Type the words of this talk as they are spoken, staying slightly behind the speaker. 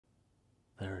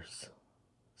There's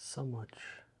so much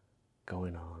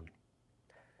going on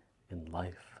in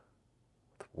life,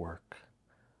 with work.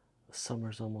 The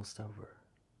summer's almost over.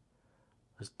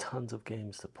 There's tons of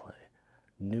games to play,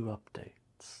 new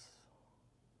updates,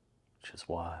 which is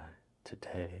why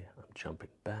today I'm jumping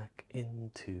back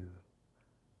into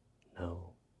No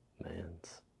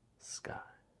Man's Sky.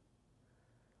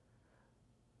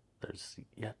 There's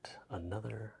yet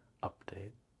another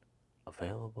update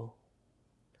available.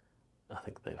 I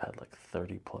think they've had like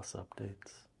 30 plus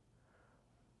updates.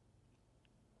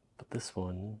 But this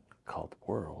one, called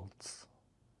Worlds,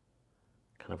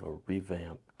 kind of a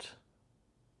revamped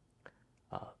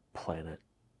planet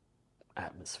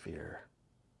atmosphere.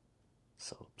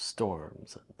 So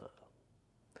storms and the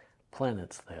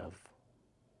planets, they have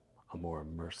a more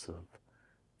immersive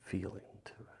feeling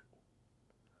to it.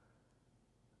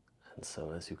 And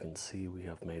so as you can see, we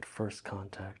have made first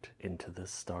contact into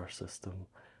this star system.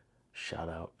 Shout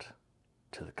out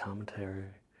to the commentary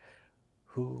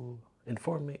who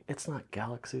informed me it's not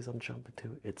galaxies I'm jumping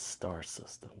to, it's star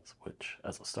systems, which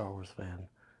as a Star Wars fan,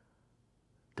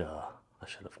 duh, I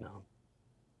should have known.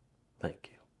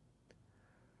 Thank you.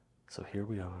 So here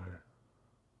we are.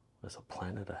 There's a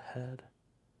planet ahead.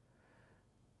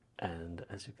 And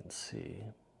as you can see,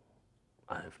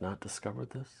 I have not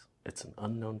discovered this. It's an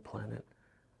unknown planet.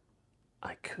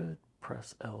 I could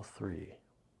press L3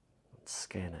 and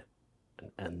scan it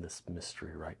and end this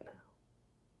mystery right now.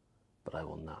 But I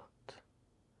will not.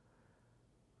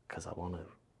 Because I want to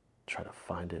try to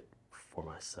find it for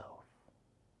myself.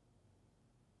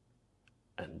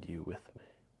 And you with me.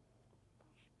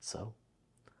 So,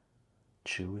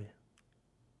 Chewie,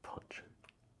 punch it.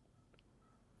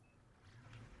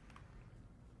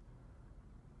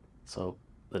 So,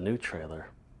 the new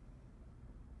trailer,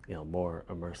 more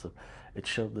immersive, it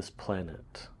showed this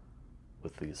planet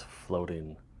with these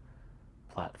floating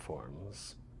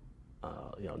platforms,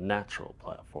 natural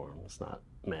platforms, not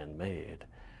man-made.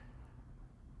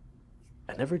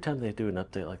 And every time they do an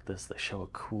update like this, they show a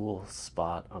cool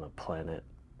spot on a planet.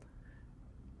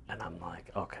 And I'm like,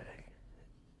 okay,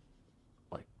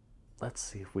 let's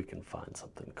see if we can find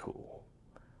something cool.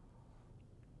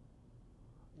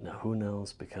 Now, who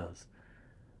knows, because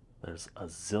there's a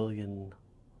zillion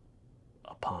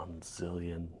upon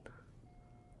zillion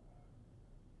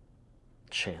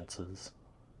chances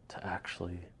to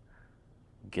actually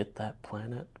get that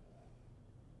planet.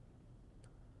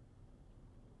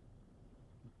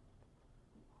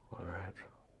 All right.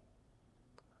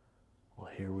 Well,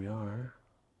 here we are.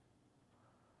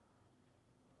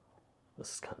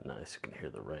 This is kind of nice. You can hear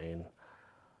the rain.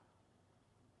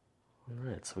 All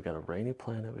right, so we got a rainy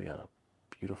planet. We got a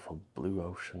beautiful blue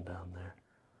ocean down there.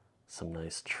 Some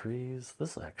nice trees.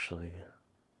 This actually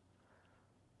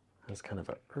has kind of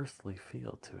an earthly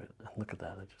feel to it. And look at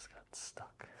that, I just got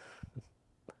stuck.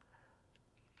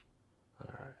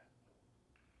 All right.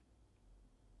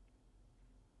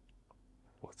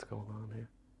 What's going on here?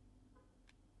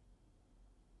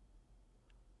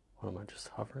 What, am I just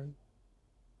hovering?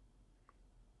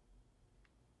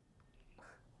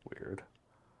 Weird.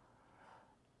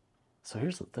 So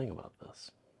here's the thing about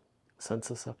this. Since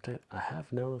this update, I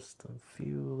have noticed a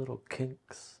few little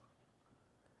kinks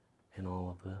in all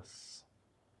of this.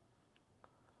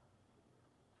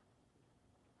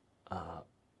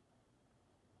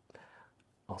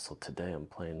 Also today I'm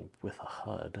playing with a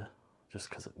HUD just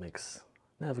because it makes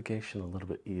navigation a little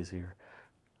bit easier.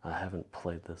 I haven't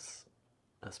played this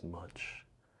as much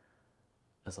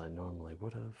as I normally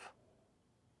would have.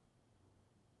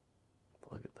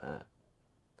 Look at that.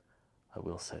 I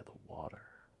will say the water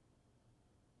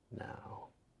now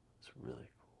is really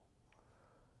cool.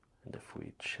 And if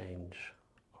we change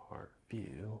our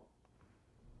view,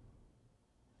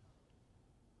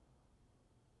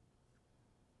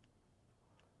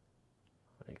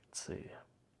 you can see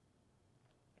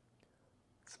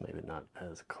it's maybe not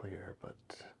as clear, but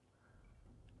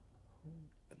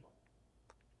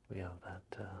we have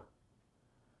that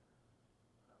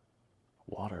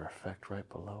water effect right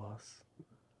below us.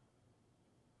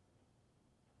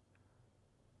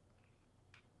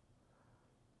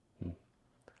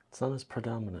 It's not as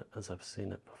predominant as I've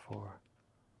seen it before,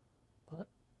 but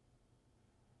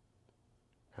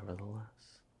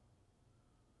nevertheless.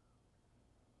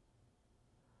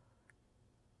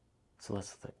 So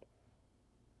that's the thing.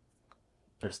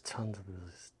 There's tons of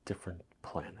these different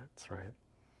planets, right?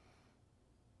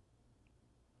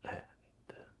 And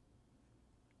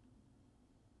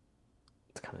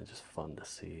it's kind of just fun to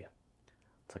see.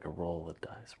 It's like a roll of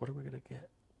dice. What are we gonna get?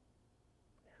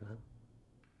 You know?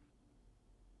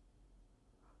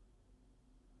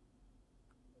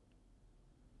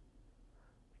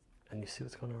 And you see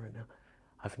what's going on right now?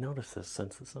 I've noticed this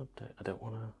since this update. I don't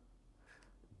want to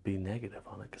be negative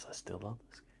on it because I still love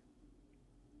this game.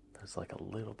 There's like a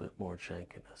little bit more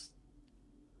jankiness.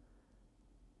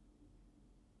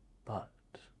 But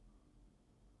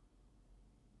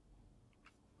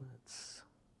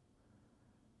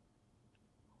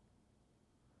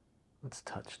let's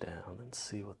touch down and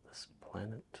see what this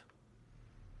planet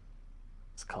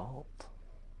is called.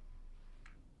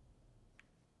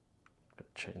 I'm gonna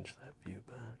change that view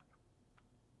back.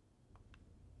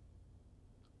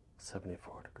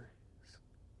 74 degrees.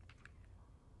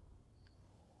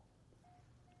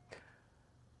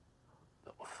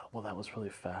 Well, that was really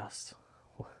fast.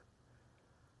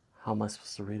 How am I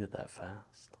supposed to read it that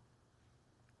fast?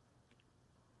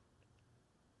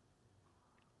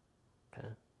 Okay,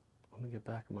 let me get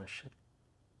back in my ship.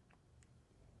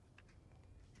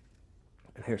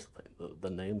 And here's the thing, the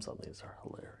names on these are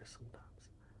hilarious sometimes.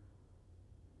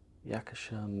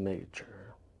 Yaksha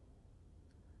Major.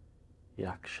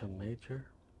 Yaksha Major?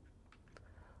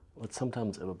 But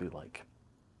sometimes it'll be like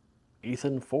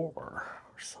Ethan 4 or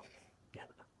something. You know.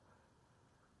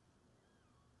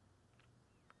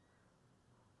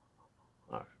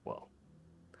 Alright, well,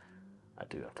 I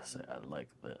do have to say I like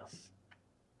this.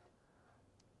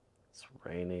 It's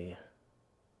rainy,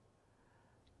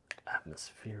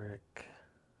 atmospheric.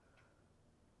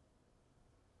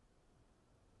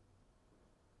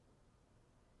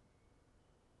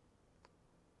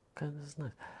 Okay, this is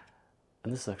nice.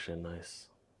 And this is actually a nice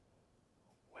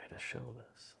way to show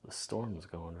this. The storm's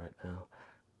going right now.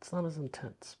 It's not as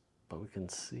intense, but we can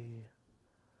see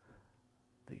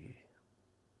the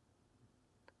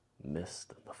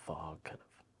mist and the fog kind of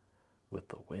with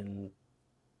the wind.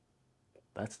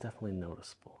 That's definitely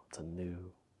noticeable. It's a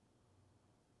new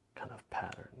kind of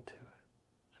pattern to it,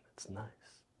 and it's nice.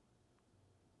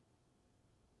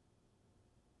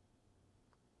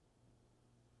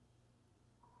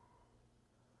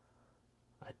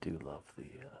 I do love the,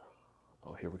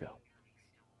 oh, here we go.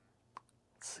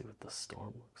 Let's see what the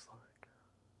storm looks like.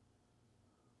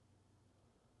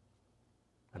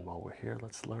 And while we're here,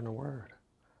 let's learn a word.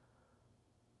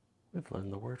 We've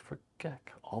learned the word for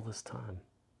Gek all this time.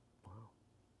 Wow.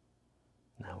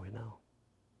 Now we know.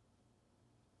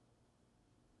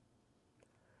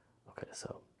 Okay,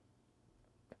 so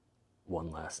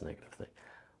one last negative thing.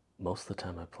 Most of the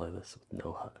time I play this with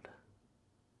no HUD.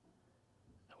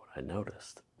 And what I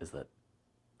noticed is that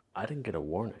I didn't get a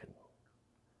warning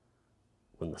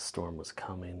when the storm was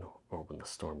coming or when the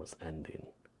storm was ending.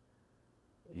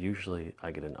 Usually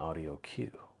I get an audio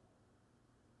cue.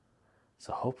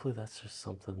 So hopefully that's just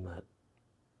something that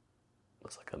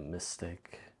was like a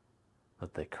mistake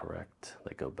that they correct,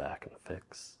 they go back and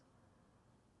fix.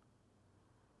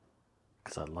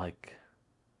 Because I like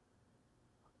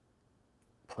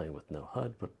playing with no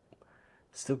HUD, but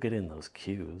still getting those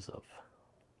cues of,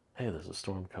 hey, there's a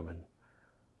storm coming.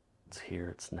 It's here,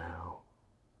 it's now.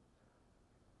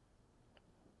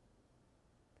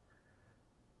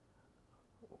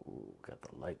 Ooh, got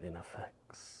the lightning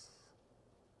effects.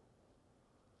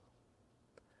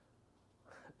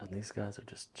 And these guys are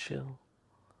just chill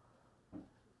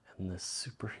in this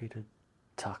superheated,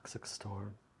 toxic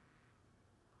storm.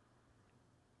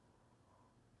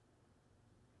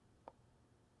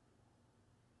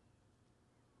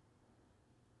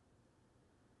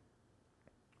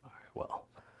 Alright, well,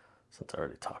 since I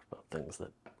already talked about things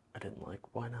that I didn't like,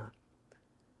 why not?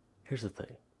 Here's the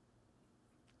thing.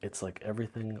 It's like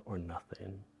everything or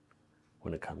nothing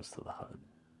when it comes to the HUD.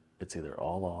 It's either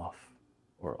all off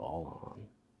or all on.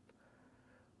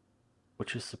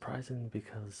 Which is surprising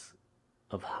because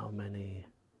of how many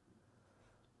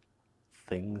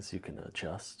things you can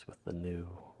adjust with the new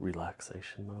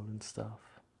relaxation mode and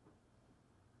stuff.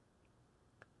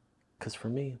 Because for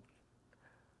me,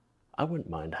 I wouldn't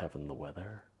mind having the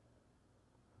weather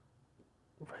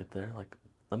right there. Like,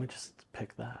 let me just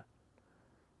pick that.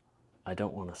 I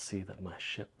don't want to see that my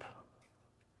ship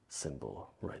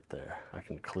symbol right there. I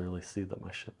can clearly see that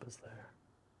my ship is there.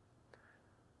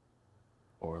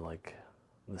 Or like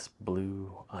this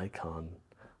blue icon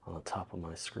on the top of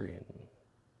my screen.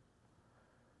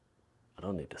 I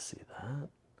don't need to see that.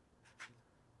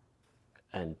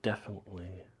 And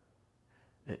definitely,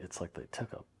 it's like they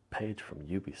took a page from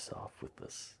Ubisoft with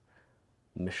this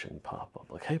mission pop-up.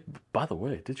 Like, hey, by the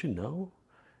way, did you know?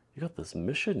 You got this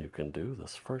mission you can do,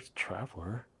 this first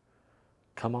traveler.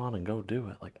 Come on and go do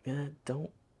it. Like,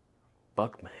 don't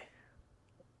bug me.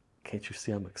 Can't you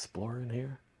see I'm exploring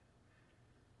here?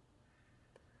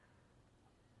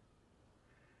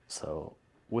 So,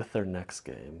 with their next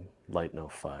game, Light No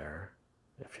Fire,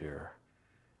 if you're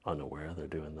unaware, they're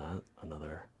doing that.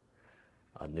 Another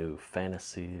a new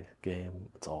fantasy game.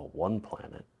 It's all one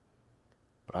planet,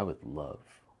 but I would love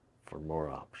for more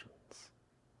options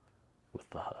with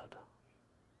the HUD.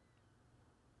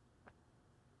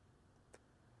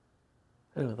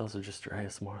 Anyway, those are just your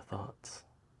ASMR thoughts,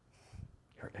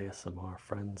 your ASMR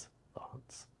friends'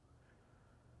 thoughts.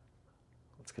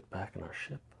 Let's get back in our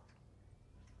ship.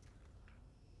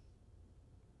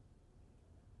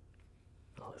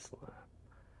 Oh, listen to that.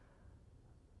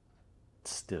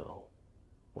 It's still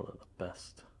one of the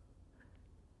best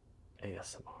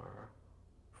ASMR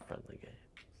friendly games.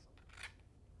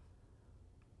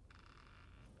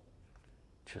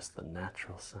 Just the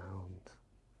natural sound.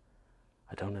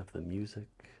 I don't have the music,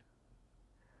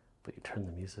 but you turn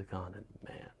the music on and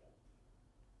man,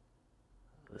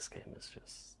 this game is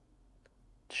just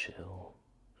chill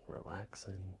and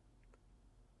relaxing.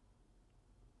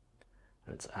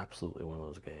 And it's absolutely one of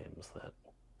those games that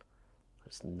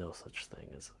there's no such thing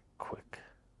as a quick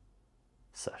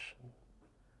session.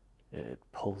 It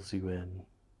pulls you in,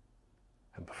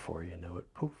 and before you know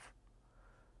it, poof,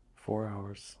 4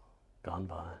 hours gone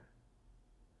by.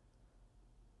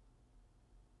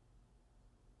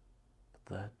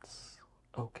 But that's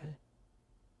okay.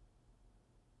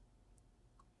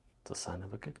 It's a sign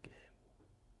of a good game.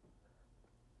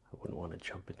 I wouldn't want to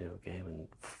jump into a game and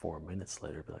 4 minutes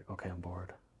later be like, okay, I'm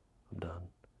bored, I'm done.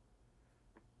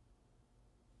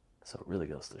 So it really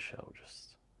goes to show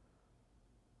just,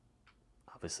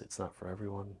 obviously it's not for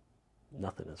everyone,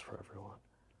 nothing is for everyone.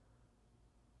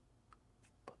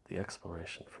 But the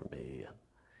exploration for me and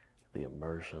the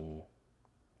immersion,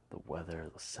 the weather,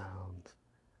 the sound,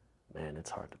 man,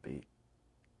 it's hard to beat.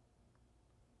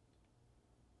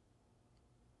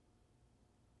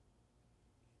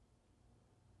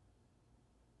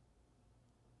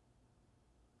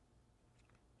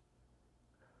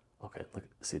 Okay, look,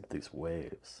 see, these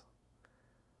waves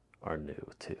are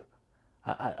new too.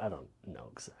 I don't know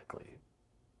exactly.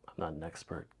 I'm not an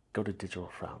expert. Go to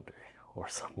Digital Foundry or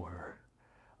somewhere,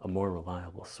 a more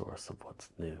reliable source of what's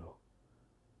new.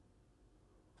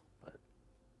 But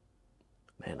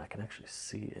man, I can actually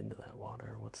see into that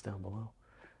water, what's down below.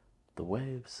 The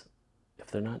waves,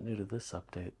 if they're not new to this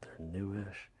update, they're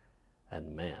newish.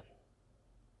 And man,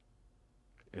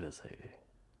 it is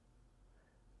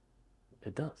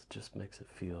it does, just makes it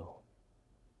feel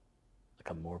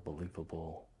like a more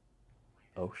believable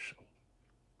ocean.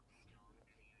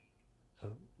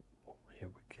 Oh, here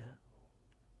we go.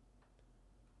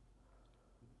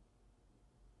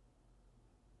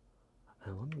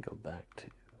 Now let me go back to a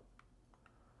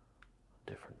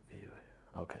different view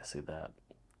here. Okay, see that?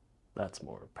 That's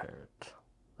more apparent.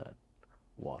 That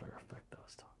water effect I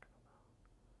was talking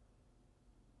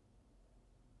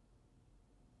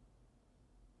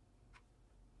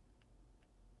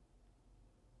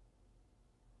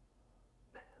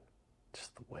about. Man,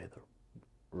 just the way the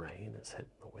rain is hitting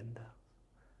the window.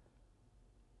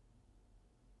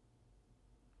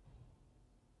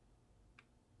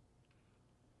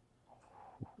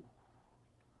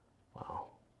 Wow.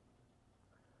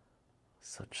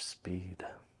 Such speed.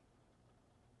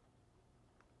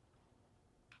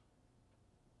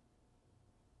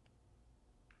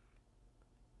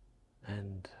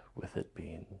 And with it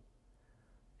being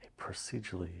a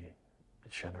procedurally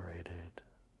generated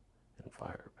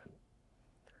environment,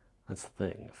 that's the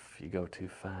thing. If you go too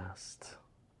fast,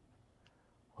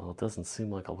 well, it doesn't seem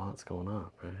like a lot's going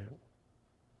on, right?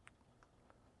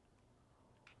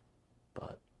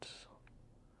 But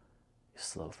you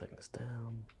slow things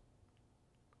down,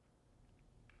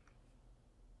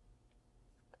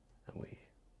 and we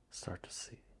start to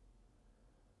see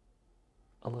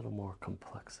a little more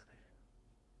complexity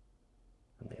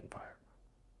in the environment.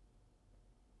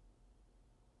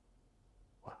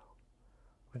 Wow,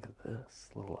 look at this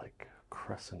little like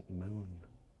crescent moon.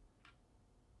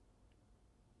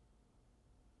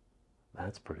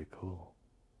 That's pretty cool.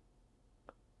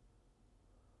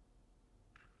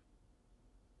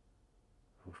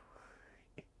 All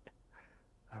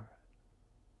right.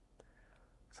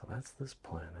 So that's this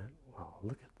planet. Wow,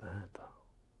 look at that though.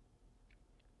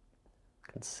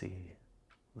 You can see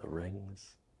the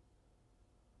rings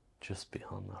just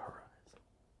beyond the horizon.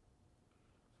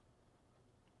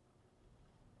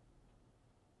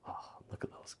 Oh, look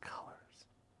at those colors.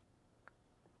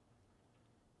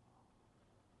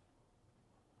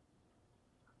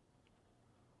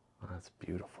 Oh, that's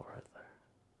beautiful right there.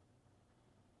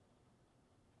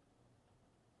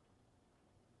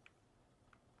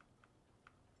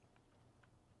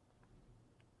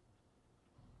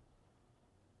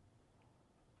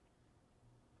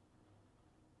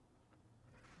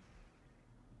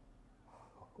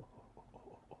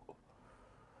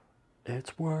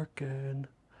 It's working.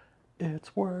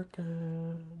 It's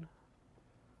working.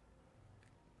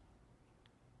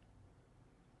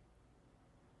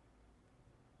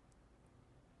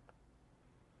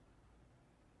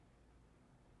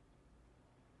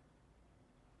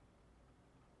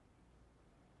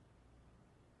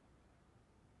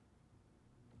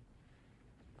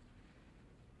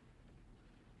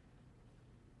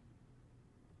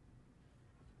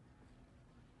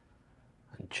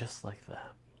 And just like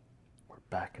that, we're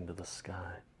back into the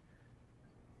sky.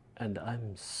 And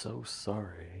I'm so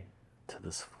sorry to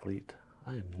this fleet.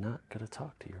 I am not going to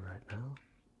talk to you right now.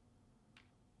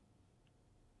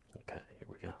 Okay, here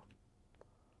we go.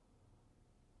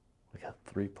 We got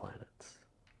 3 planets.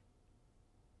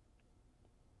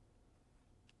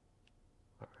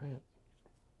 Alright.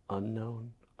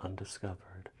 Unknown,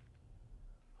 undiscovered.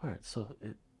 Alright, so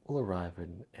it will arrive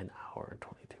in an hour and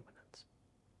 22 minutes.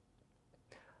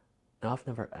 Now, I've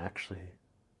never actually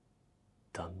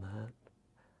done that.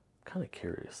 I'm kind of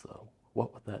curious though.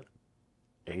 What would that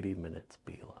 80 minutes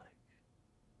be like?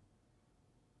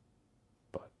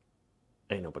 But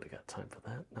ain't nobody got time for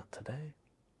that. Not today.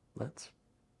 Let's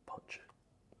punch it.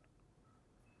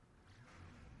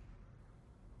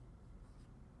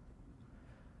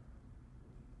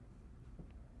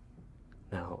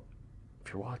 Now,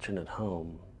 if you're watching at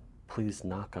home, please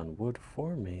knock on wood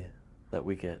for me that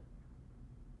we get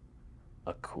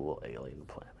a cool alien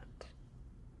planet.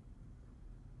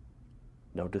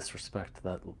 No disrespect to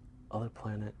that other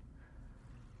planet,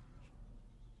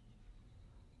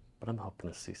 but I'm hoping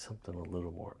to see something a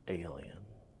little more alien,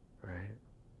 right?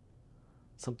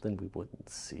 Something we wouldn't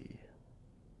see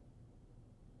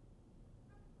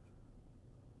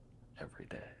every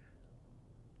day.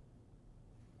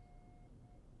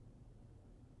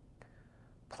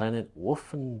 Planet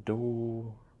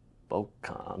Wolfendur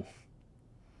Bokan.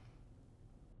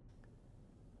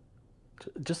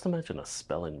 Just imagine a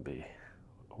spelling bee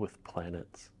with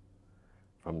planets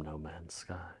from No Man's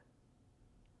Sky.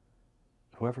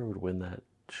 Whoever would win that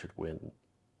should win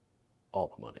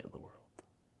all the money in the world.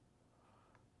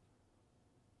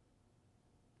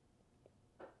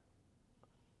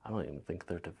 I don't even think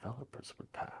their developers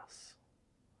would pass.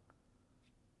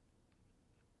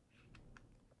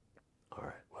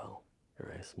 Alright, well, you're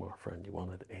a smart friend. You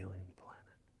wanted alien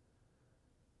planet.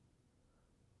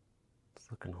 It's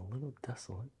looking a little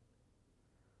desolate.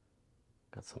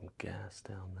 Got some gas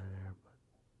down there,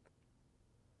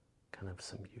 but kind of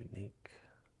some unique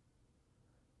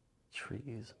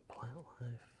trees and plant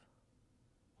life.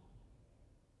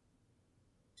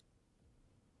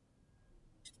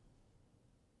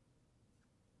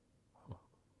 Huh.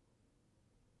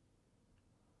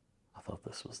 I thought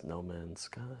this was No Man's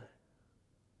Sky.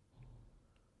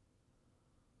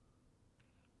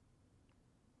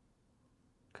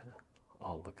 Okay,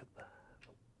 oh, look at that.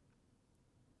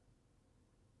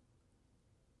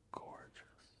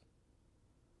 Gorgeous.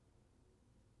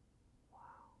 Wow.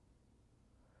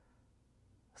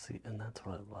 See, and that's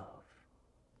what I love.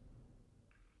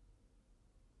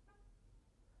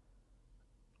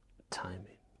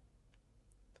 Timing.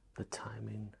 The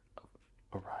timing of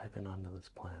arriving onto this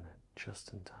planet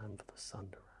just in time for the sun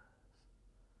to rise.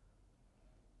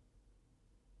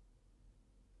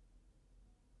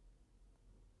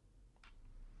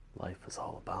 Life is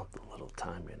all about the little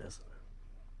timing, isn't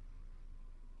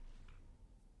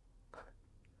it?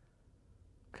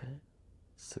 Okay,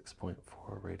 6.4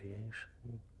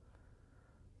 radiation.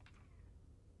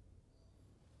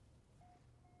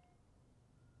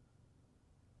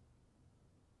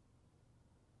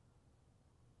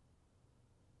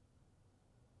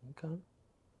 Okay.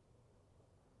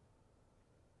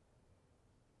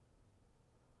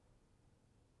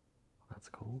 That's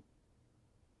cool.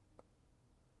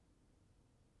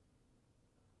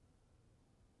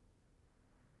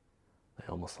 They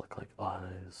almost look like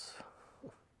eyes.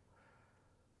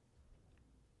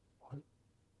 What?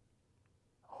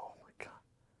 Oh my god.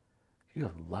 You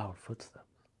have loud footsteps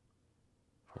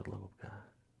for a little guy.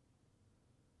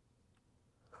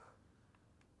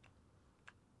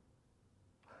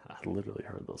 I literally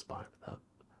heard those behind without.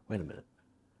 Wait a minute.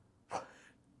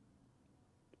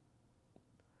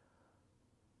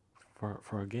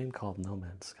 For a game called No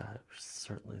Man's Sky, I've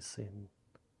certainly seen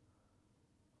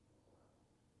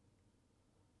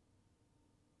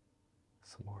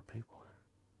some more people here.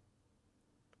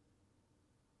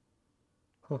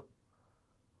 Huh.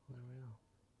 There we go.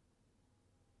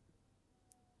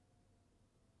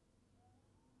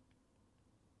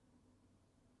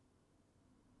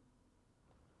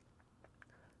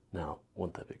 Now,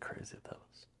 wouldn't that be crazy if that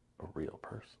was a real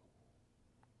person?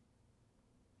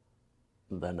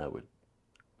 Then I would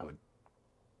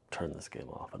turn this game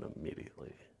off and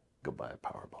immediately go buy a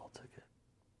Powerball ticket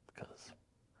because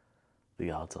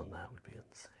the odds on that would be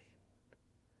insane.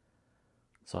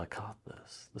 So I caught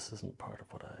this. This isn't part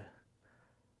of what I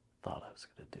thought I was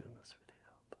going to do in this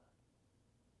video. But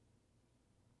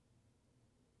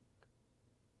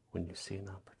when you see an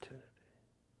opportunity,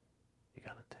 you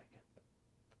got to take it.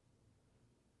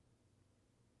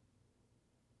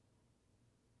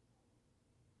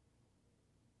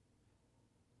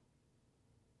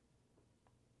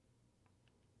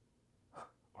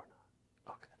 Or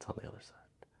not. Okay, it's on the other side.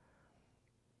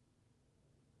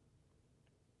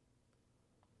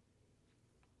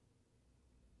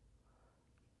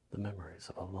 The memories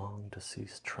of a long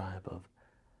deceased tribe of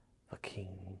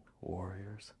Vakeen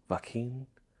warriors. Vakeen?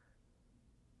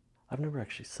 I've never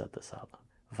actually said this out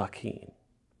loud. Vakeen.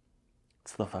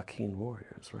 It's the Vakeen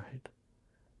warriors, right?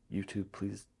 YouTube,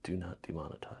 please do not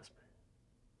demonetize me.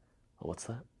 Oh, what's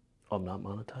that? Oh, I'm not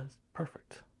monetized?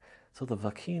 Perfect. So the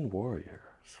Vakeen warriors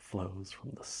flows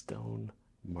from the stone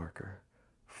marker,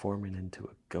 forming into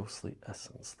a ghostly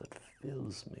essence that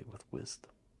fills me with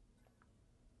wisdom.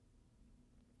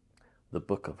 The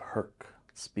book of Herc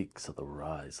speaks of the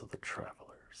rise of the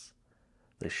travelers.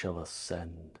 They shall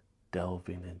ascend,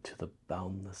 delving into the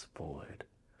boundless void.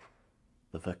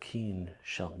 The Vakeen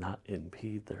shall not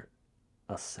impede their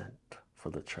ascent, for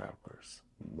the travelers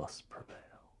must prevail.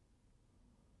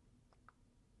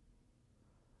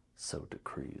 So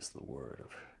decrees the word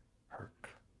of Herc.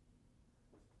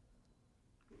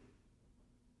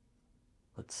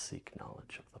 Let's seek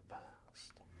knowledge of the past.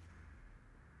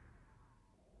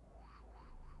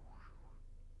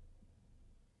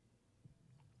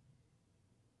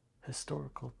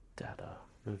 Historical data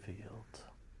revealed.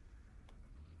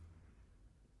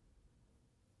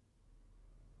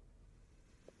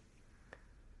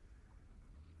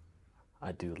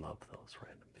 I do love those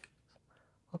random views.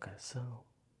 Okay, so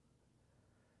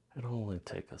it'll only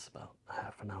take us about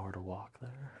half an hour to walk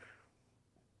there.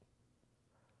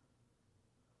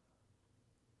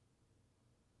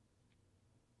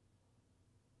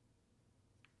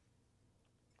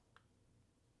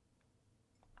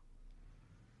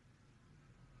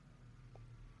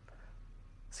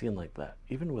 Seeing like that,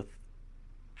 even with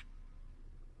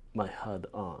my HUD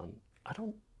on,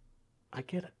 I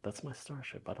get it. That's my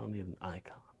starship. I don't need an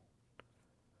icon.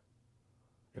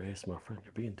 Your ASMR friend,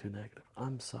 you're being too negative.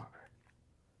 I'm sorry.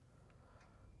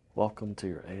 Welcome to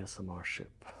your ASMR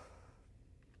ship.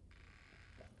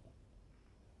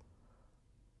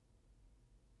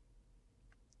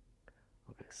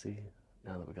 Okay, see,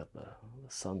 now that we got the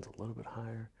sun's a little bit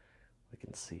higher, we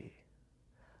can see.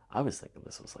 I was thinking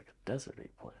this was like a deserty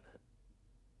planet,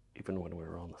 even when we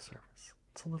were on the surface.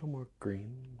 It's a little more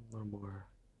green, a little more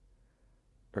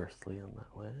earthly in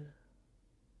that way.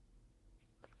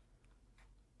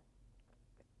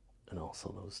 And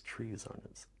also those trees aren't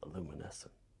as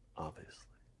luminescent, obviously,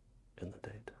 in the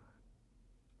daytime.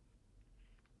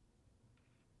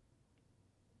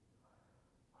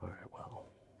 Alright, well,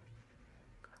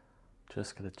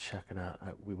 just gonna check it out.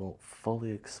 We won't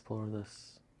fully explore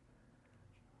this.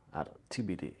 I don't,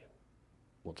 TBD.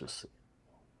 We'll just see.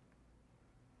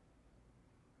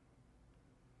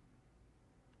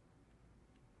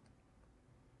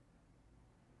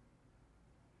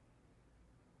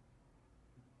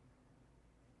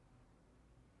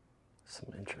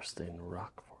 Some interesting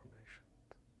rock formations.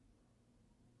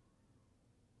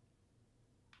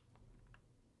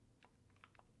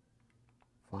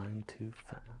 Flying too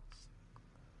fast.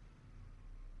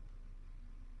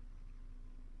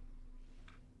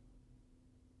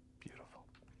 Beautiful.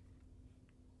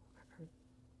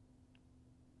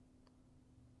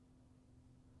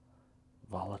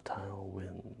 Volatile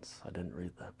winds. I didn't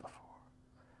read that before.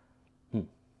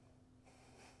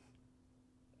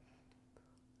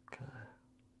 Okay.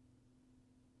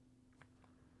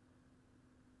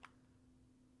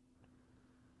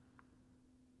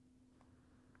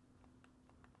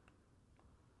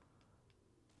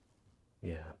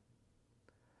 Yeah.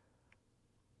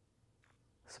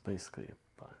 So basically, if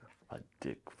I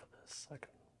dig for this, I can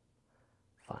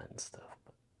find stuff,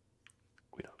 but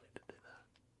we don't need to do that.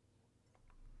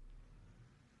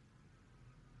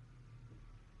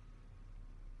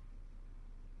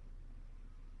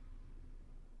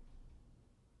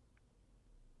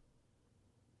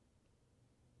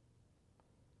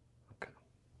 Okay.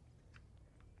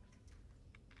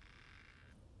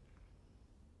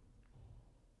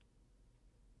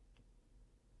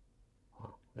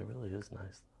 Wow, it really is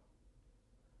nice,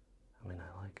 though. I mean,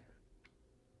 I like it.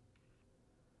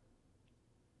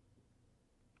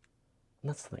 And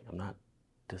that's the thing, I'm not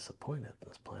disappointed in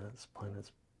this planet. This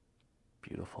planet's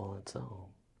beautiful on its own.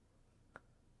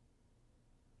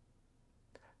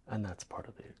 And that's part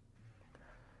of the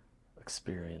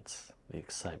experience, the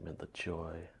excitement, the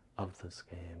joy of this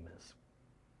game is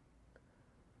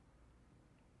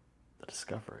the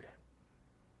discovery.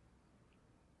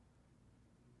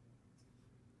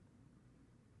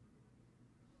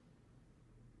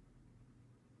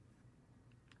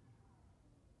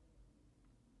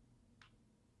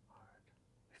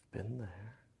 We've been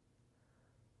there.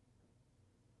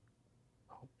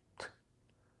 Oh,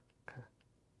 okay.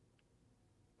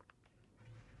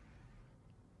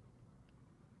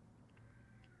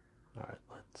 All right,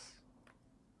 let's.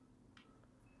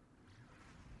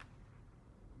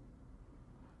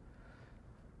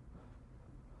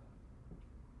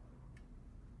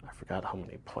 I forgot how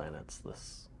many planets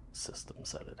this system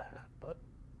said it had, but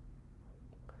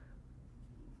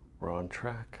we're on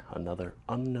track. Another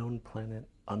unknown planet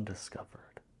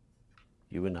undiscovered.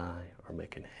 You and I are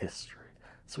making history.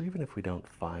 So even if we don't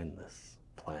find this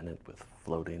planet with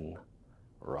floating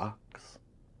rocks,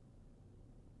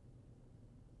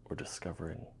 we're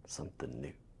discovering something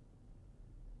new.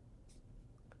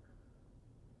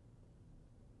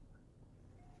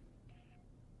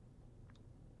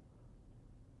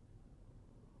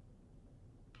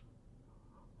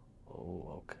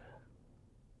 Oh, okay.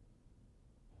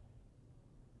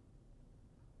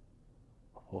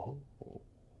 Oh,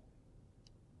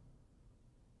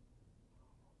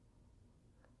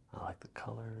 I like the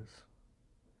colors.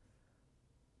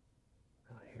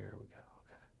 Now here we go.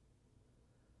 Okay.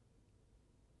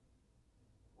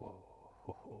 Whoa,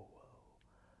 whoa, whoa.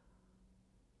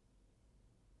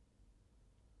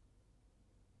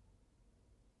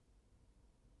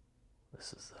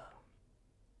 This is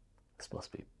this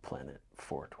must be planet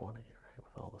 420, right?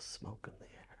 With all the smoke in the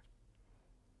air.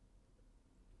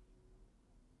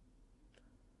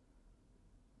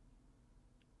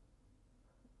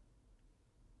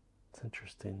 It's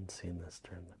interesting seeing this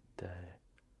during the day.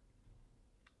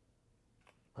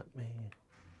 Let me.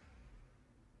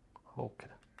 Okay.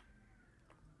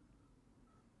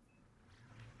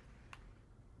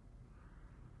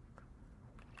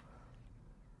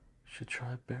 Should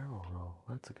try barrel roll.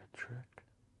 That's a good trick.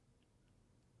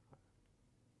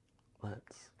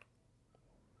 Let's.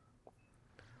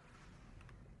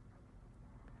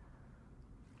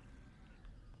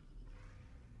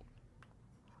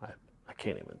 I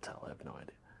can't even tell. I have no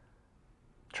idea.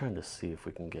 Trying to see if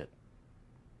we can get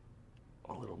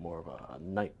a little more of a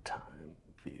nighttime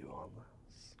view on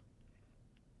this.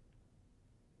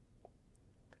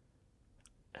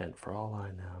 And for all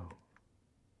I know,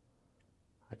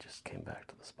 I just came back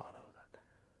to the spot of that.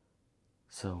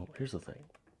 So here's the thing.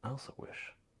 I also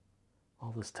wish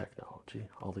all this technology,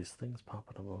 all these things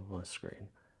popping up on my screen,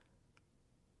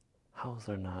 how is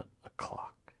there not a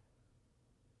clock?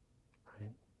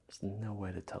 Right? There's no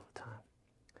way to tell the time.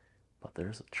 But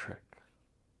there's a trick.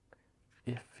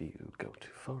 If you go to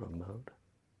photo mode,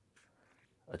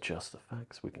 adjust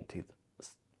effects, we can tee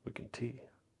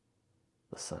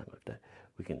the time of day.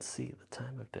 We can see the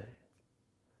time of day,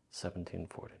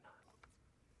 1749.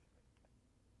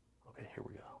 Okay, here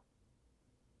we go.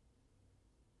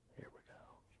 Here we go.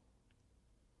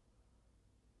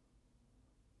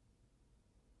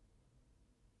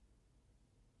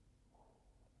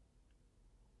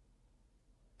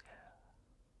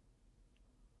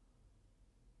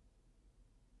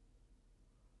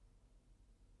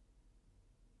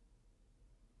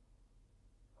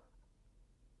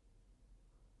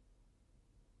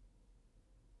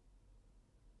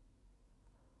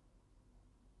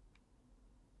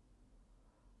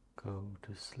 Go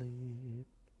to sleep.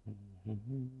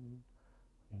 And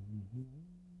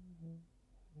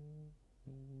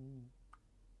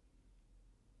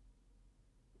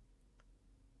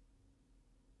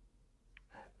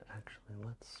actually,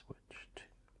 let's switch to.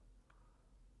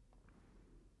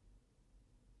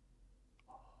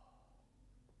 Oh,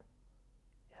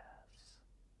 yes.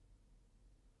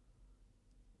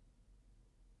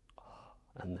 Oh,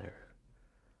 and there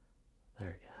you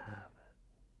have it.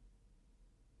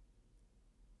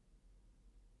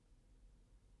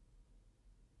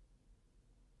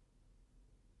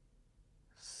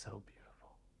 So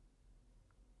beautiful.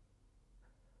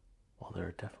 While there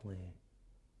are definitely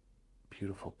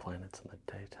beautiful planets in the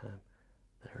daytime,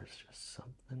 there's just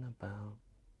something about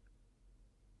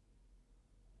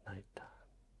nighttime.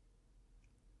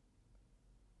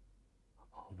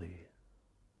 All the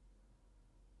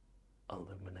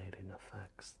illuminating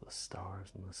effects, the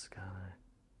stars in the sky,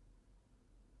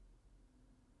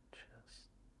 just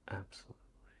absolutely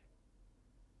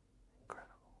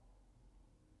incredible.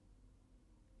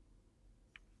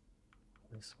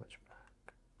 Let me switch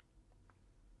back.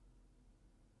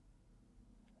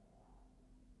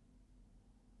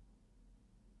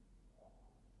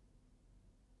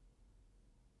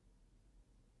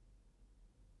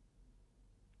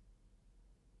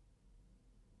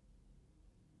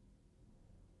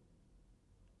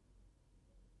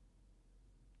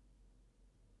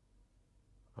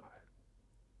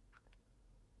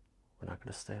 not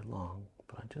going to stay long,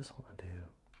 but I just want to do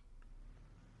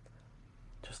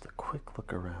just a quick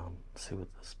look around, see what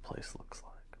this place looks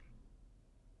like.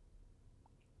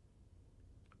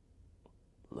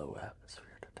 Low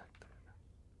atmosphere detected.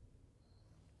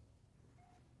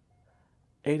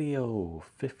 80,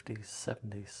 50,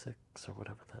 76, or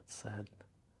whatever that said.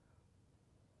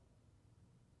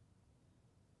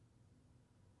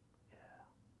 Yeah.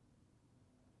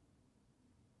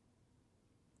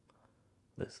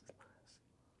 This is nice.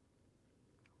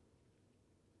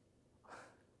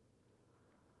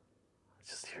 I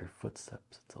just hear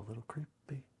footsteps. It's a little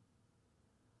creepy.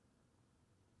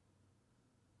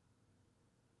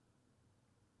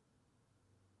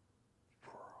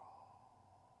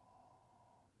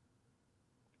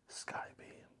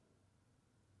 Skybeam.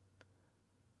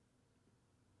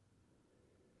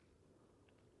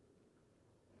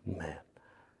 Man.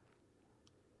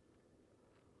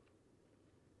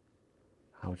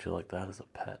 How would you like that as a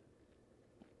pet?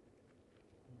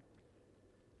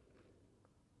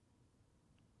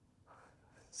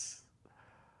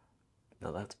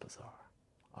 Now that's bizarre.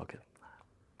 I'll give him that.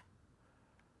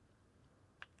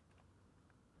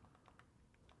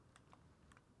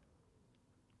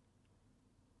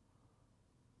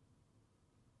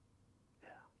 Yeah.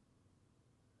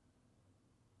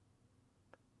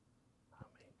 I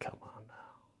mean, come on now.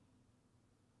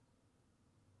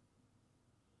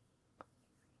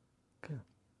 Good.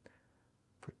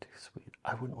 Pretty sweet.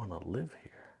 I wouldn't want to live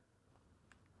here,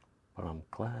 but I'm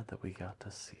glad that we got to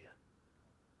see it.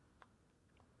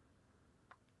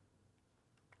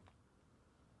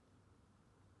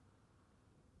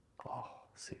 Oh,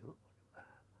 see, look at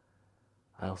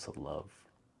that. I also love,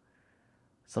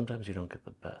 sometimes you don't get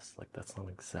the best, like that's not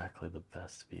exactly the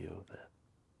best view of it.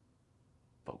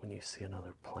 But when you see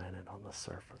another planet on the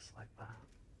surface like that,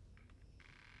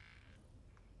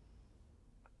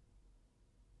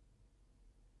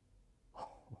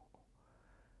 oh,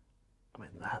 I mean,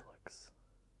 that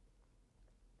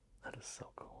is so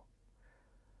cool.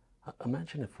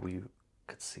 Imagine if we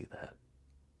could see that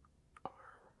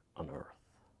on Earth,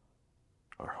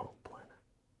 our home planet.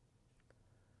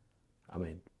 I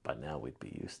mean, by now we'd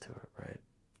be used to it, right?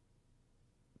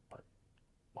 But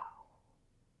wow,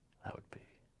 that would be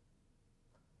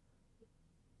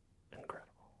incredible.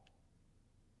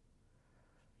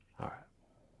 All right,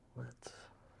 let's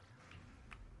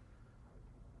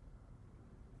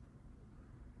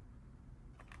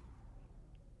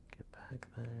get back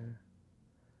there.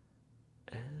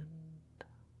 And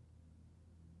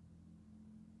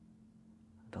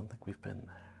I don't think we've been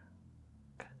there.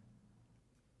 Okay.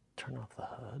 Turn off the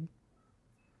HUD.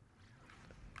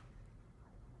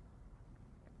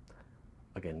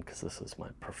 Again, because this is my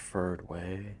preferred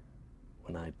way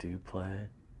when I do play.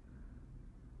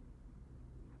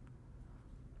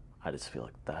 I just feel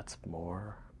like that's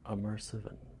more immersive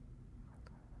and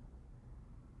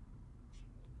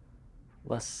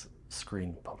less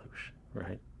screen pollution,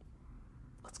 right?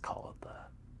 Let's call it that.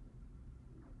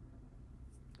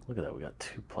 Look at that, we got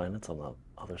two planets on the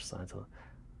other sides of the...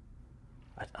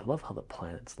 I love how the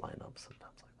planets line up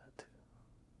sometimes like that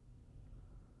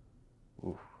too.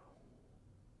 Ooh.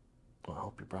 Well, I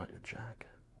hope you brought your jacket.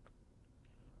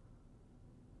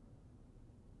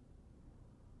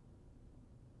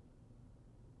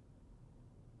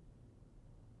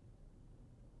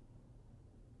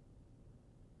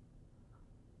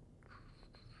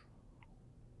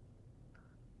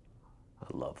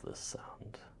 I love this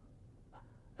sound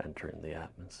entering the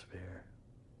atmosphere.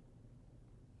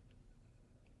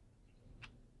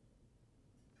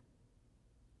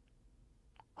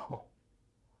 Oh,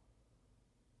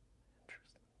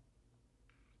 interesting.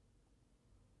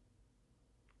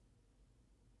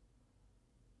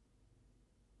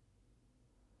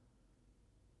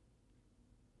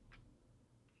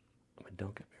 I mean,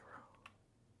 don't get me wrong.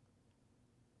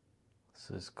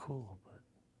 This is cool, but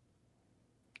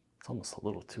it's almost a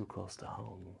little too close to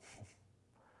home.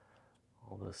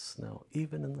 All this snow,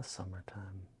 even in the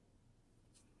summertime.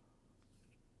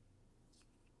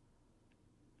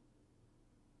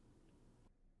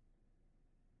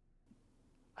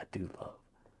 I do love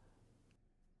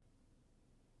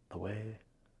the way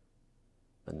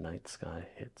the night sky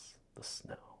hits the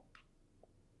snow.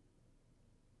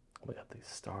 We got these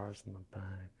stars in the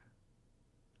back.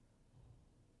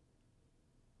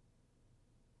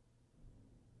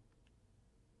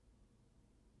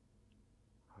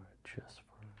 All right,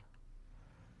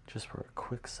 just for a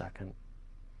quick second.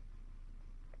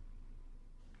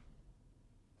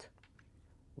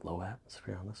 Low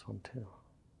atmosphere on this one too.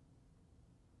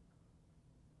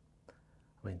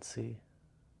 I mean, see,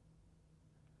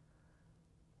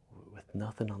 with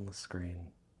nothing on the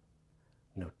screen,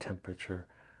 no temperature,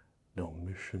 no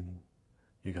mission.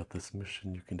 You got this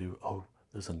mission you can do. Oh,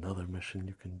 there's another mission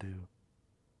you can do.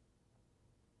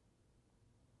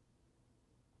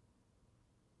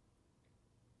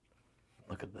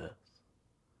 Look at this.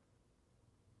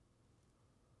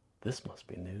 This must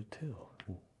be new too.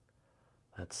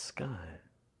 That sky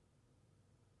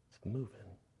is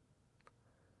moving.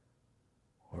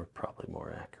 Or probably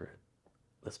more accurate,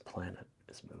 this planet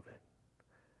is moving.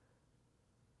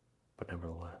 But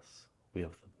nevertheless, we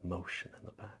have the motion in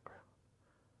the background.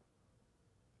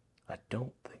 I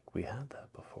don't think we had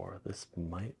that before. This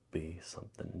might be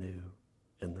something new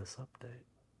in this update.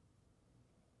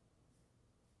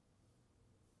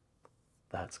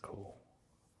 That's cool.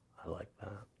 I like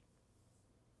that.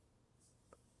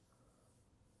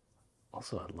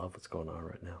 Also, I love what's going on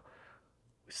right now.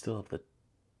 We still have the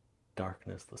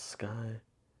darkness, the sky.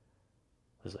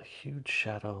 There's a huge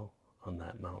shadow on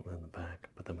that mountain in the back,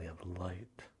 but then we have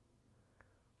light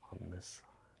on this side.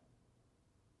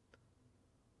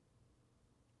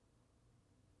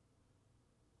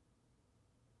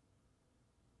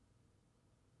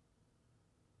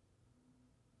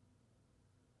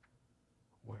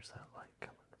 Where's that light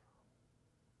coming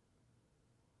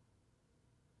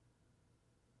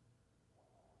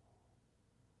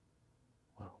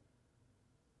from? Well,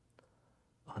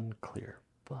 unclear,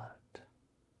 but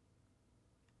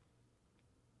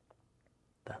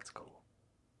that's cool.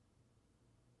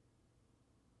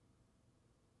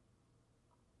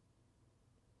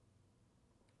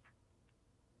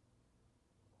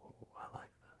 Ooh, I like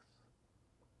this.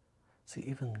 See,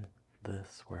 even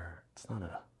this, where it's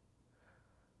not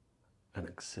an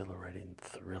exhilarating,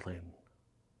 thrilling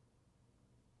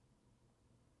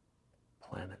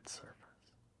planet surface.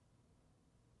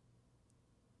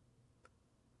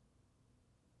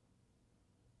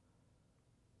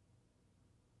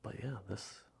 But yeah, the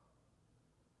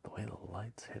way the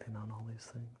light's hitting on all these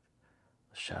things,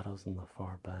 the shadows in the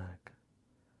far back,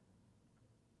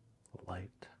 the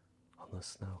light on the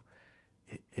snow.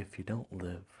 If you don't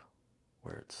live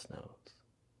where it snows,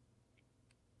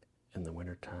 in the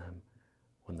wintertime,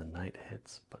 when the night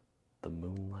hits, but the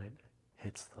moonlight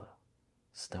hits the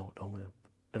snow,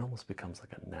 it almost becomes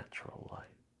like a natural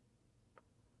light.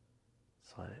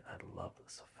 So I love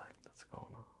this effect that's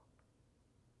going on.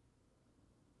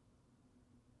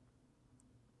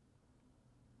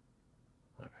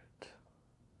 All right,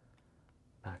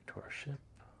 back to our ship.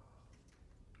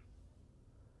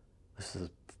 This is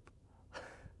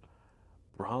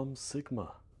Brom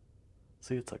Sigma.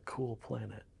 See, it's a cool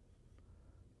planet.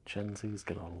 Gen Z's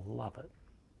gonna love it.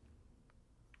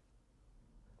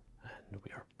 And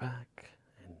we are back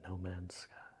in No Man's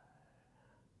Sky.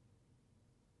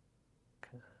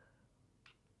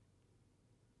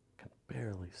 Can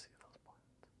barely see those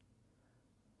points.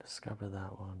 Discover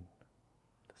that one.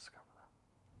 Discover that.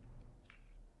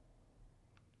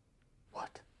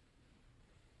 What?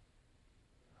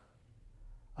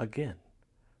 Again,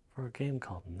 for a game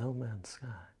called No Man's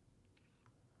Sky.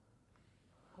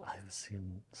 I've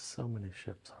seen so many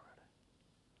ships already.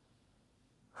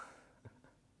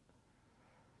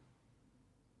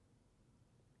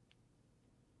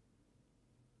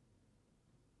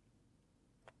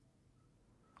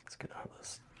 Let's get out of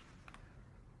this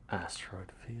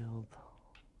asteroid field.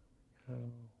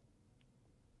 Go.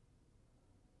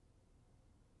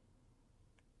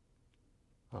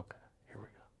 Okay, here we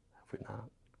go. Have we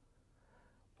not?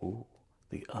 Ooh,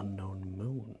 the unknown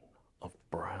moon of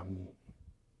Brom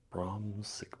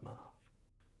Sigma.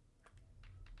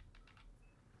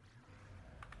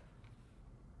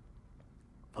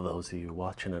 For those of you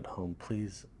watching at home,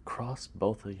 please cross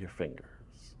both of your fingers.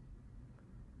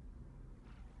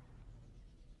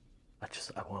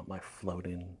 I want my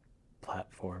floating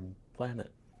platform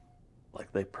planet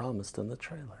like they promised in the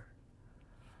trailer.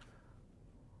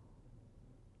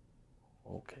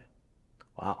 Okay.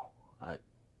 Wow. Okay,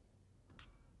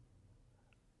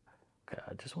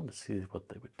 I just wanted to see what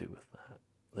they would do with that.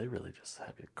 They really just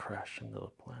have you crash into the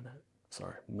planet.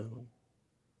 Sorry, moon.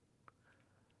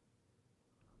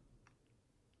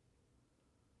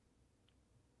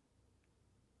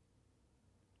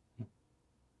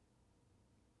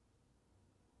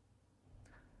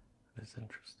 It is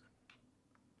interesting.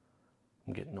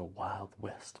 I'm getting a Wild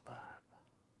West vibe.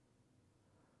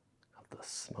 Got the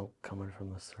smoke coming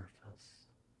from the surface.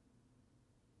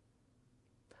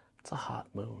 It's a hot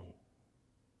moon.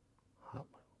 Hot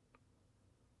moon.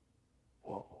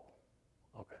 Whoa.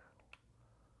 Okay.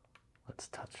 Let's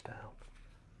touch down.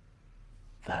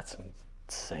 That's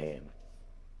insane.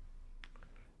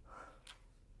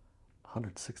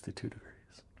 162 degrees.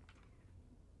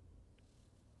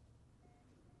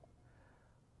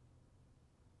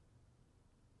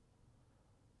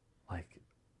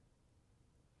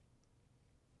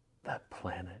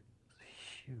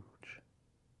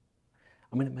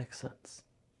 I mean, it makes sense.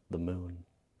 The moon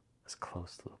is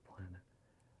close to the planet.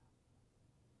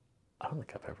 I don't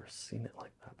think I've ever seen it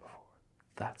like that before.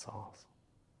 That's awesome.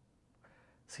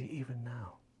 See, even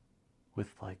now,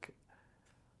 with like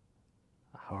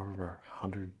however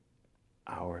 100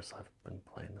 hours I've been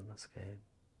playing in this game,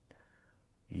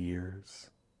 years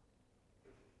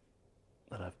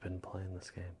that I've been playing this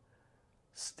game,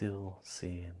 still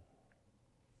seeing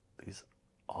these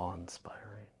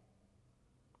awe-inspiring.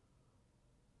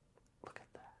 Look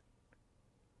at that.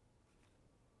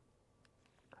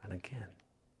 And again,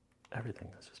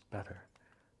 everything is just better.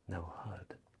 No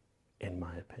HUD, in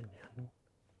my opinion. Look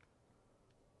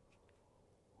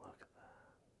at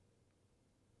that.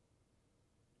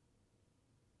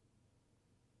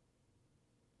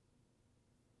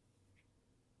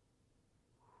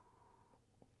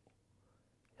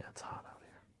 Yeah, it's hot out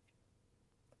here.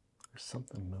 There's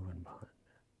something moving behind me.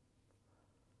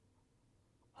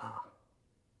 Ah.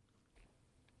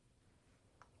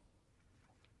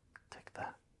 Take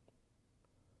that.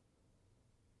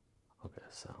 Okay,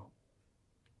 so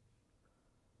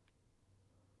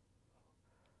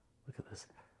look at this.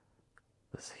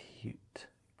 This huge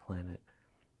planet.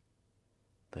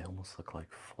 They almost look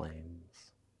like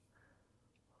flames.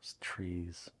 Those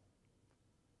trees,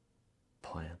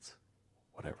 plants,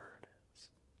 whatever it is.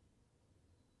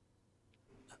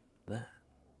 And then,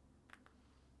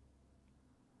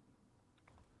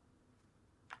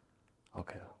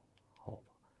 okay, hold on.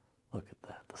 Look at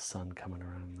that. The sun coming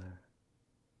around there.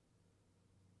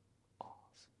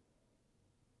 Awesome.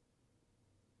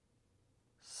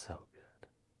 So good.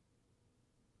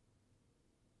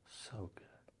 So good.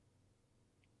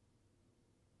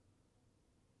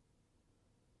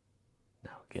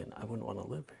 Now, again, I wouldn't want to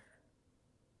live here,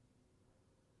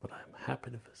 but I'm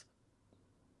happy to visit.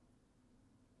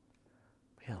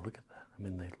 But yeah, look at that. I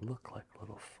mean, they look like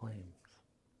little flames.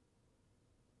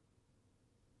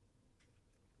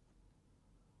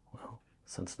 Well,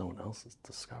 since no one else has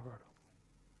discovered them.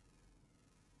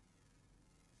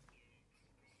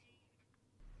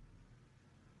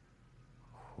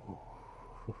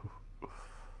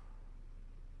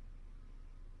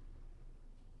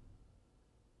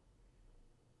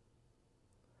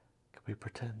 Could we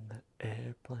pretend that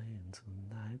airplanes in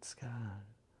the night sky,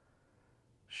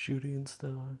 shooting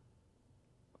star?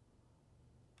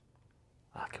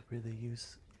 I could really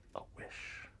use a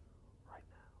wish right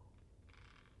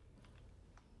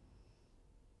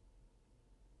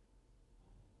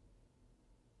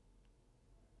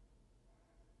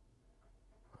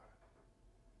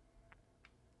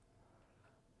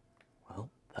now. Well,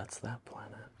 that's that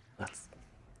planet. That's,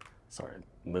 sorry,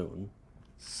 moon.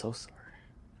 So sorry.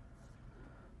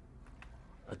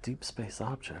 A deep space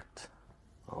object.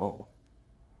 Oh.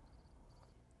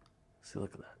 See,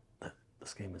 look at that.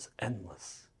 This game is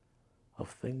endless of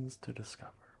things to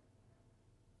discover.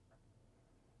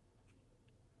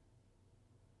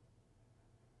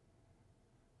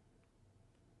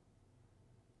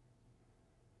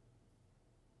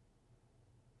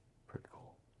 Pretty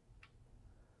cool.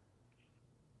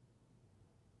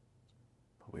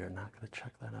 But we are not going to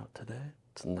check that out today.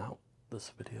 It's not what this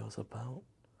video is about.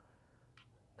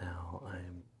 Now,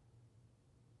 I'm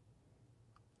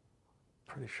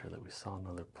pretty sure that we saw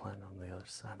another planet on the other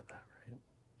side of that, right?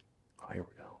 Oh, here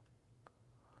we go.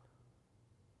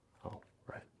 Oh,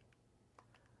 right.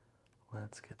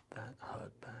 Let's get that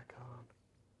HUD back on.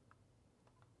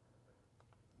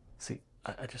 See,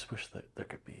 I just wish that there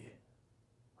could be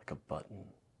like a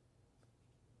button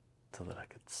so that I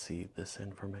could see this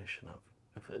information of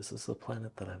if is this a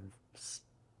planet that I've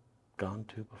gone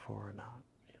to before or not,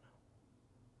 you know.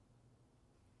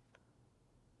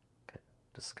 Okay,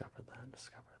 discovered that,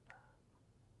 discovered that.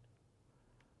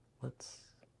 Let's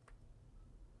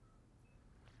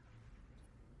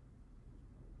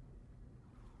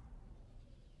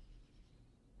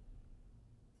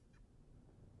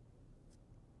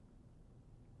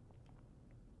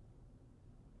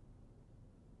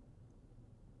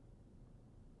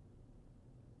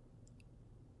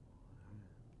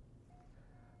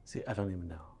see, I don't even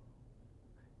know.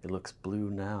 It looks blue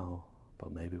now,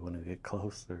 but maybe when we get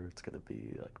closer, it's gonna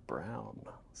be like brown.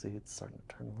 See, it's starting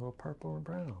to turn a little purple and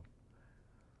brown.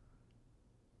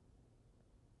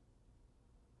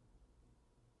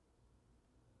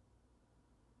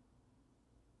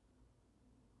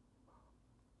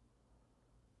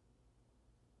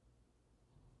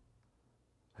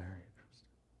 Very interesting.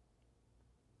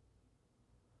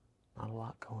 Not a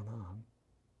lot going on,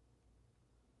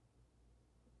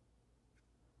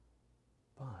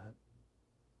 but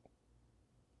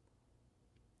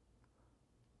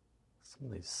some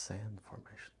of these sand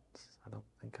formations I don't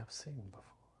think I've seen before.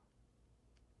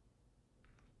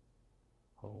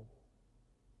 Oh.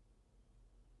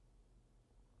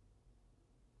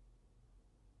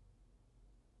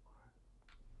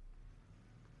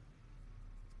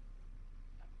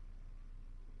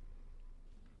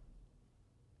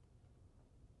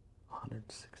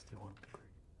 $161.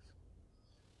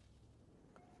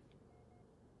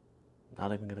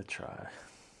 Not even gonna try.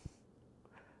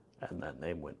 And that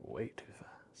name went way too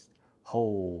fast.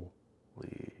 Holy.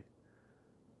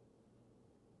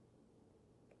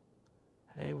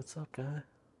 Hey, what's up, guy?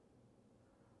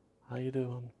 How you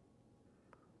doing?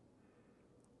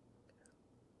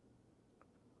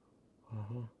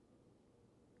 Uh-huh.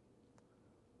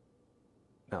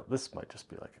 Now, this might just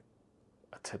be like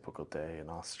a typical day in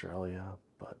Australia,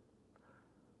 but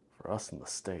for us in the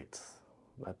States,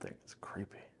 that thing is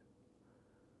creepy.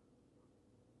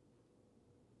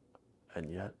 And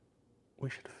yet, we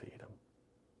should feed him,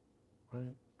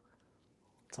 right?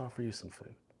 Let's offer you some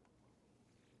food.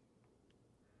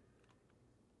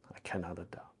 I cannot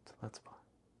adopt. That's fine.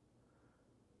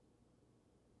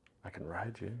 I can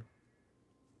ride you.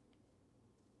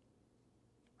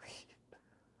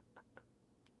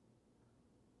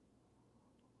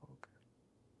 Okay.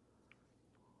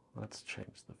 Let's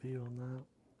change the view on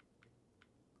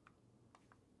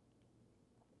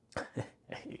that.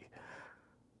 Hey.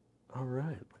 All right.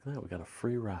 Look at that. We got a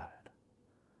free ride.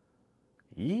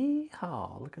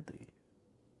 Yeehaw! Look at these.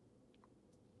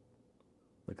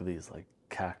 Look at these, like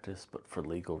cactus, but for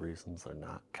legal reasons, they're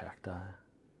not cacti.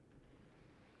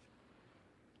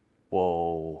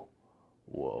 Whoa.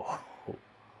 Whoa.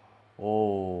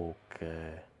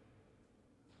 Okay.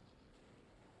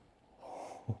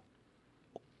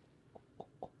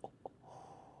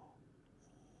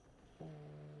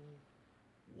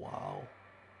 Wow.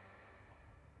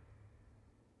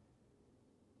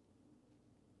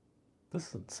 This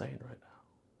is insane right now.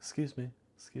 Excuse me.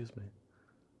 Excuse me.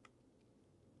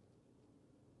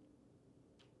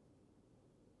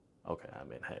 Okay, I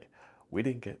mean, hey, we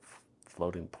didn't get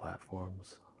floating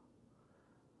platforms,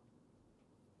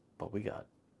 but we got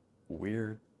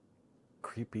weird,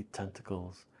 creepy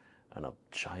tentacles and a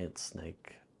giant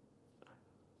snake.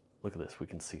 Look at this. We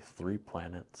can see 3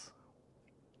 planets.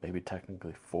 Maybe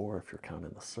technically 4 if you're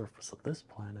counting the surface of this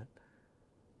planet.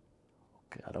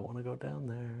 Okay, I don't want to go down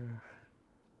there.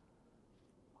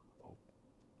 Oh,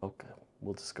 okay,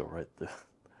 we'll just go right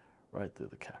through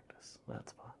the cactus.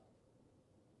 That's fine.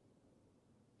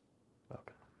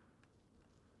 Okay.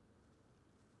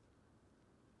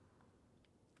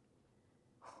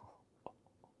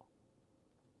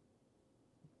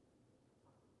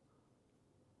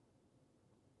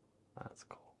 That's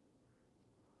cool.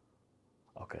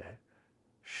 Okay,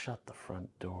 shut the front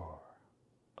door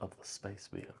of the space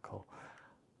vehicle.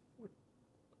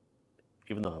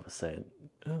 Even though I was saying,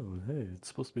 oh, hey, it's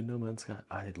supposed to be No Man's Sky,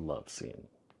 I love seeing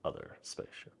other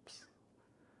spaceships.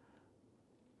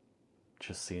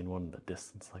 Just seeing one in the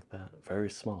distance like that, very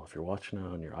small. If you're watching it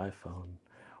on your iPhone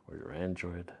or your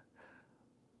Android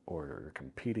or your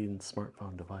competing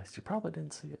smartphone device, you probably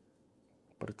didn't see it,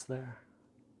 but it's there,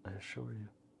 I assure you.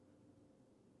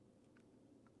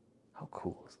 How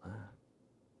cool is that?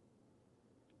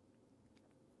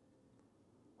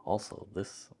 Also, the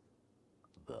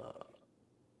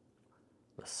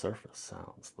surface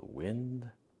sounds, the wind,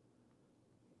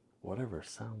 whatever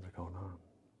sounds are going on,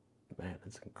 man,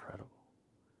 it's incredible.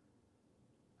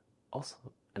 Also,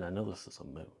 and I know this is a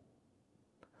moon,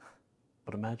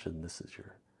 but imagine this is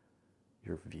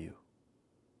your view,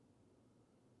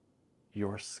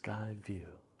 your sky view.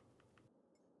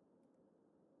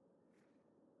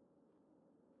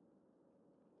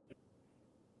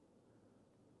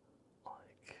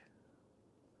 Like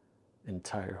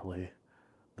entirely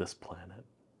this planet,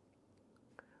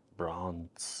 Bronze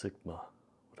Sigma,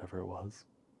 whatever it was,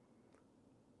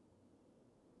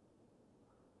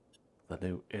 the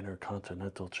new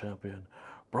Intercontinental Champion,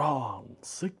 Bronze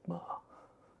Sigma.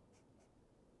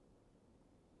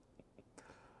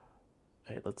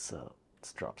 Hey, let's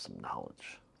drop some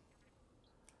knowledge.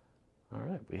 All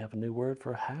right, we have a new word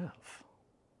for have.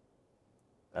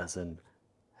 As in,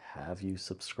 have you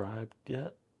subscribed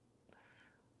yet?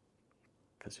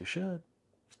 Because you should,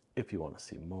 if you want to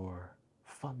see more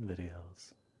fun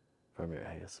videos from your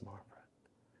ASMR friend.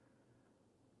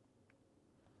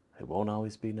 It won't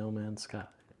always be No Man's Sky.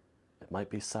 It might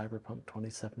be Cyberpunk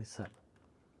 2077.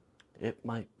 It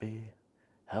might be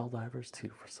Helldivers 2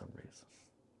 for some reason.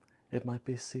 It might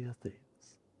be Sea of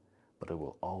Thieves. But it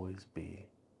will always be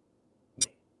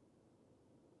me.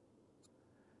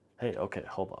 Hey, okay,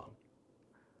 hold on.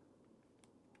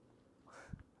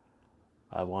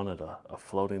 I wanted a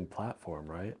floating platform,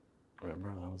 right?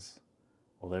 Remember, that was,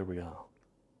 well, there we go.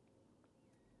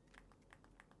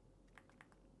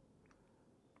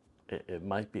 It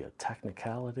might be a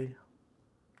technicality,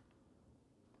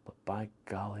 but by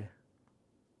golly,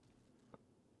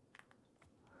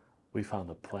 we found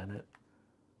a planet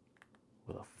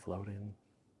with a floating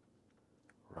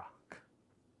rock.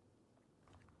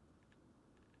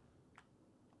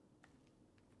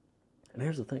 And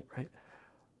here's the thing, right?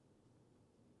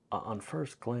 On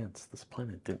first glance, this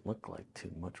planet didn't look like too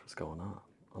much was going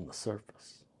on the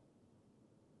surface.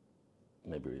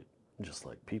 Maybe just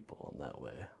like people in that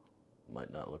way.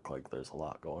 Might not look like there's a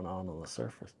lot going on the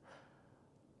surface.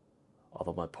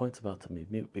 Although my point's about to be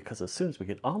mute, because as soon as we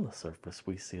get on the surface,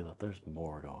 we see that there's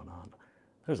more going on.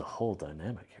 There's a whole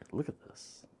dynamic here. Look at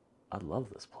this. I love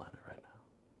this planet right now.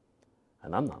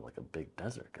 And I'm not like a big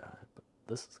desert guy, but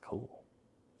this is cool.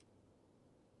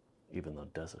 Even though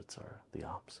deserts are the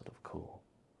opposite of cool.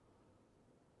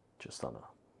 Just on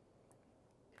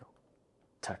a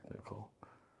technical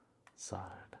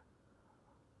side.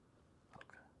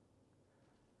 Okay.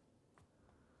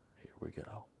 Here we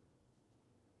go.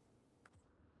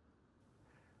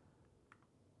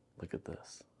 Look at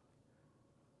this.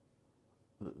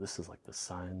 This is like the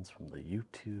signs from the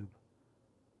YouTube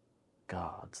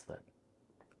gods that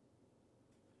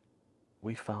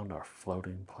we found our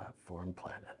floating platform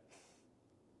planet.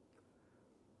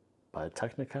 By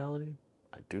technicality,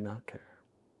 I do not care.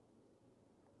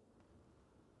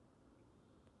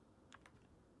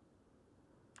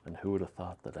 And who would have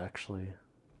thought that actually,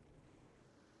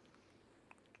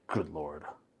 good Lord.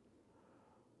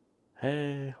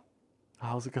 Hey,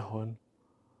 how's it going?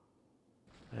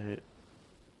 Hey,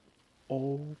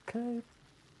 okay.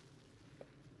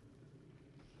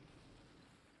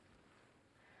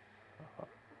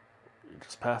 You're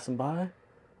just passing by?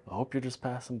 I hope you're just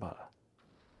passing by.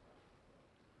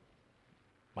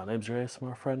 My name's your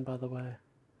ASMR friend, by the way.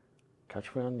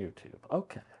 Catch me on YouTube.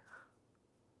 Okay.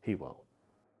 He won't.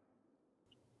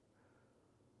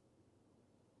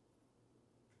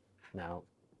 Now,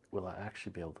 will I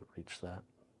actually be able to reach that?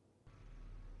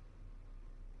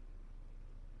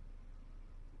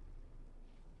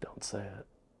 Don't say it.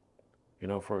 You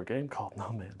know, for a game called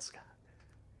No Man's Sky.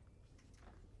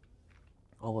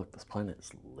 Oh, look, this planet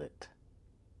is lit.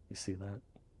 You see that?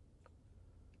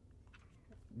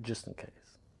 Just in case.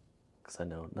 Because I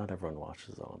know not everyone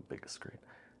watches it on a big screen.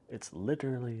 It's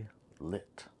literally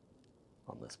lit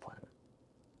on this planet.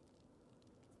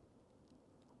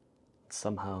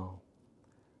 Somehow,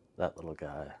 that little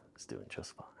guy is doing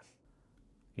just fine.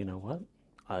 You know what?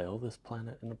 I owe this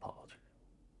planet an apology.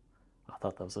 I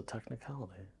thought that was a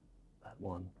technicality, that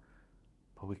one.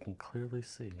 But we can clearly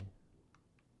see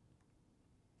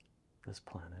this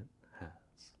planet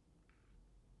has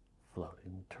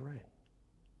floating terrain.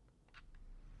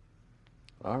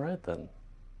 Alright then.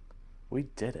 We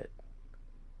did it.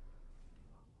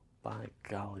 By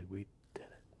golly, we did it.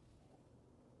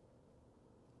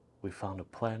 We found a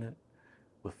planet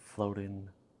with floating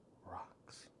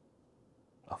rocks.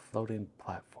 A floating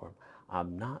platform.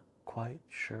 I'm not quite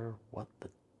sure what the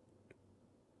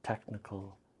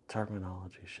technical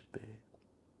terminology should be.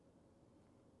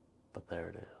 But there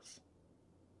it is.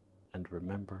 And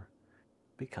remember,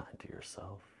 be kind to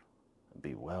yourself and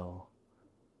be well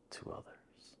to others.